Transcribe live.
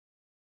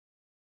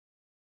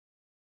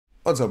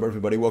What's up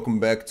everybody, welcome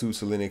back to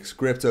Cilinix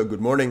Crypto. Good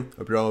morning,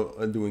 hope you're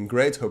all doing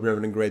great, hope you're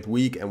having a great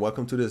week, and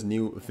welcome to this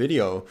new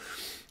video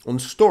on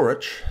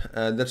storage.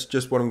 That's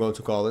just what I'm going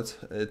to call it.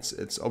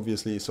 It's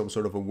obviously some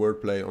sort of a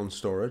wordplay on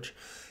storage.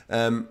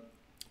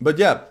 But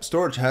yeah,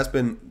 storage has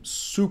been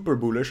super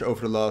bullish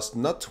over the last,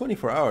 not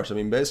 24 hours. I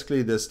mean,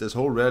 basically this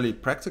whole rally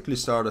practically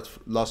started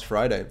last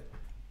Friday.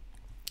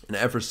 And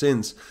ever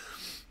since,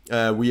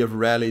 we have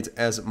rallied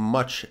as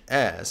much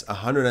as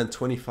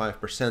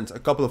 125% a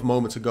couple of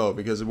moments ago,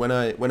 because when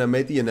I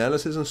made the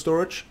analysis on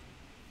storage,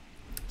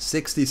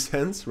 60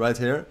 cents right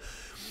here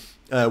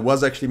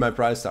was actually my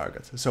price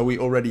target. So we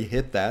already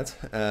hit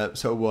that.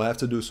 So we'll have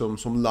to do some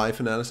live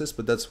analysis,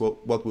 but that's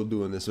what we'll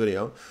do in this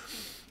video.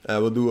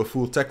 We'll do a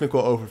full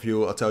technical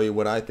overview. I'll tell you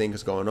what I think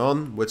is going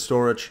on with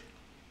storage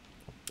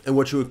and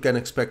what you can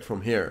expect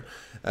from here.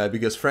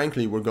 Because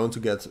frankly, we're going to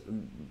get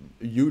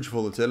huge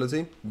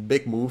volatility,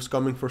 big moves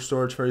coming for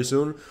storage very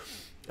soon.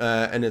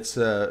 And it's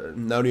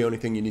now the only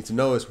thing you need to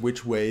know is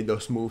which way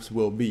those moves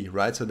will be,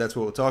 right? So that's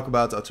what we'll talk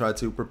about. I'll try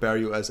to prepare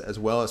you as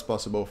well as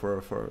possible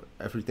for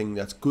everything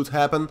that could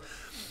happen.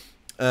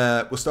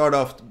 We'll start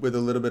off with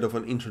a little bit of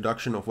an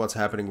introduction of what's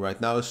happening right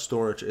now.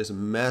 Storage is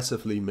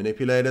massively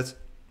manipulated.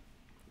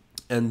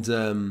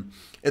 And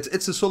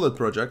it's a solid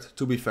project,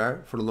 to be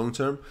fair, for the long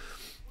term.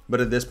 But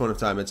at this point of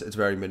time, it's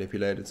very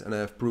manipulated, and I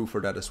have proof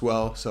for that as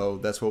well. So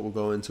that's what we'll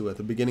go into at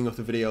the beginning of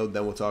the video.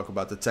 Then we'll talk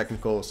about the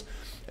technicals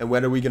and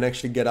whether we can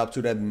actually get up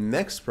to that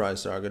next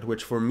price target,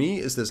 which for me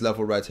is this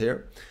level right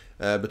here,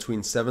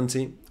 between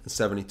 70 and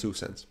 72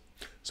 cents.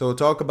 So we'll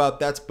talk about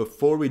that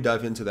before we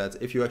dive into that.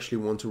 If you actually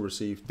want to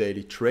receive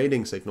daily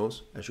trading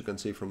signals, as you can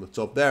see from the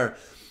top there,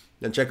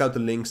 then check out the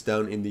links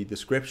down in the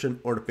description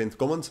or the pinned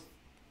comment.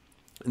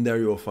 And there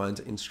you will find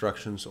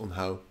instructions on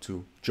how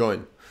to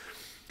join.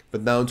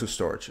 But now to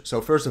storage.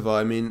 So first of all,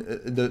 I mean,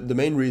 the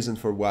main reason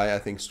for why I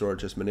think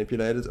storage is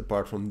manipulated,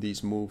 apart from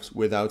these moves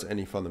without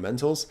any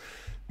fundamentals,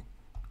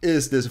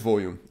 is this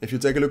volume. If you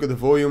take a look at the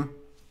volume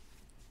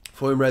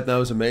right now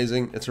is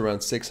amazing. It's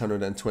around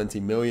 620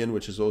 million,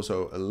 which is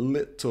also a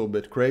little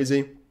bit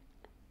crazy.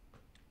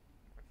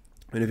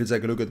 And if you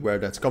take a look at where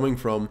that's coming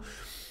from,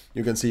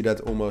 you can see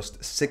that almost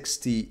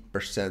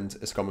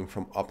 60% is coming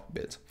from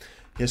BYBIT.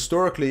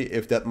 Historically,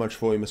 if that much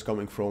volume is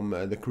coming from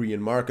the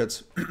Korean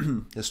markets,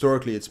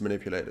 historically it's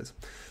manipulated.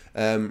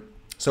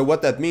 So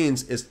what that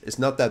means is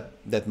not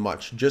that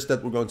much, just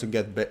that we're going to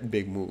get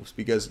big moves,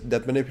 because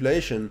that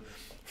manipulation,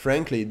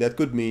 frankly, that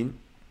could mean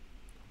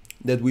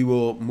that we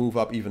will move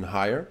up even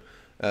higher.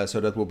 So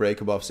that we'll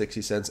break above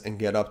 60 cents and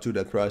get up to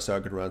that price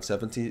target around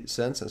 70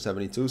 cents and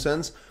 72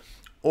 cents.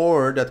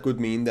 Or that could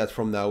mean that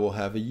from now we'll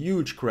have a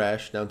huge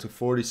crash down to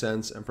 40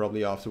 cents and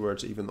probably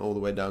afterwards even all the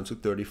way down to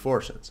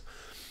 34 cents.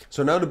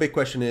 So now the big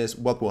question is,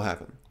 what will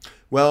happen?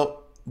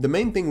 Well, the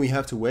main thing we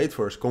have to wait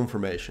for is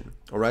confirmation.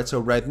 All right, so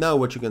right now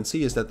what you can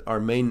see is that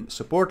our main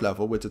support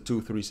level with the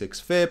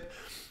 236 fib,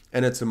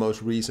 and it's the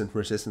most recent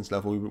resistance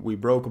level we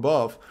broke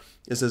above,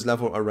 is this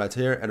level right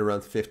here at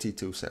around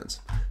 52 cents.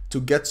 To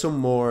get some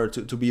more,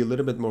 to be a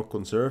little bit more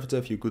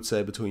conservative, you could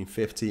say between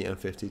 50 and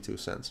 52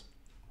 cents.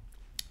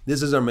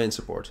 This is our main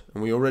support,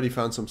 and we already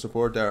found some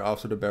support there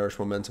after the bearish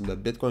momentum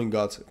that Bitcoin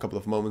got a couple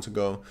of moments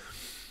ago.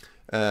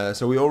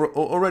 So we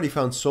already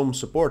found some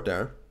support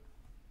there.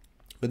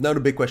 But now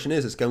the big question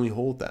is can we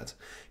hold that?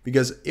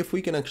 Because if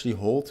we can actually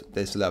hold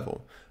this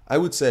level, I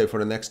would say for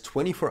the next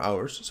 24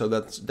 hours, so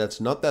that's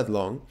not that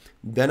long,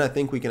 then I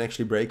think we can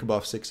actually break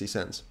above 60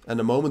 cents. And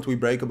the moment we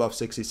break above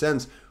 60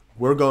 cents,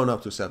 we're going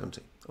up to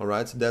 70. All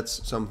right,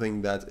 that's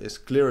something that is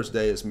clear as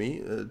day as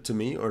to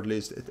me, or at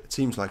least it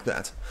seems like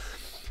that.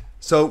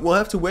 So we'll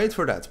have to wait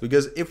for that,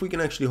 because if we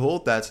can actually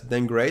hold that,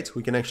 then great,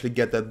 we can actually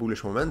get that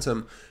bullish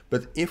momentum.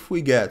 But if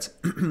we get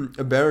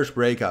a bearish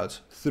breakout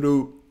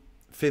through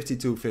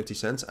 50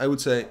 cents, I would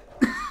say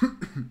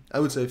I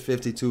would say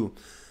 52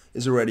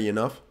 is already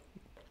enough.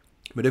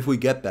 But if we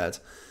get that,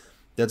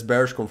 that's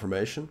bearish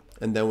confirmation,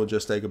 and then we'll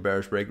just take a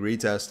bearish break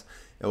retest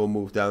and we'll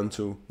move down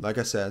to, like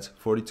I said,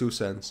 42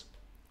 cents,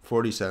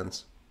 40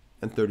 cents,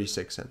 and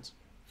 36 cents.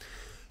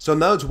 So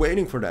now it's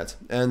waiting for that.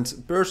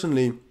 And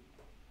personally,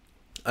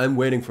 I'm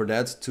waiting for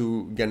that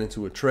to get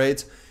into a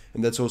trade,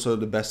 and that's also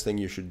the best thing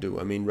you should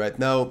do. I mean, right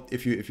now,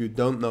 if you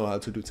don't know how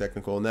to do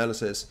technical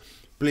analysis,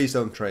 please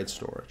don't trade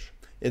storage.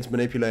 It's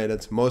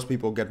manipulated. Most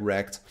people get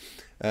wrecked.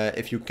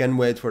 If you can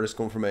wait for this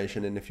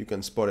confirmation, and if you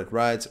can spot it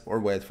right or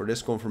wait for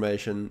this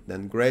confirmation,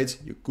 then great.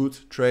 You could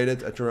trade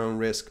it at your own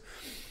risk.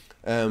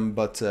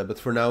 But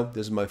for now,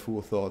 this is my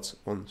full thoughts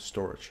on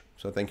storage.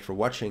 So thank you for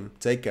watching.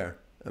 Take care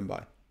and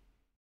bye.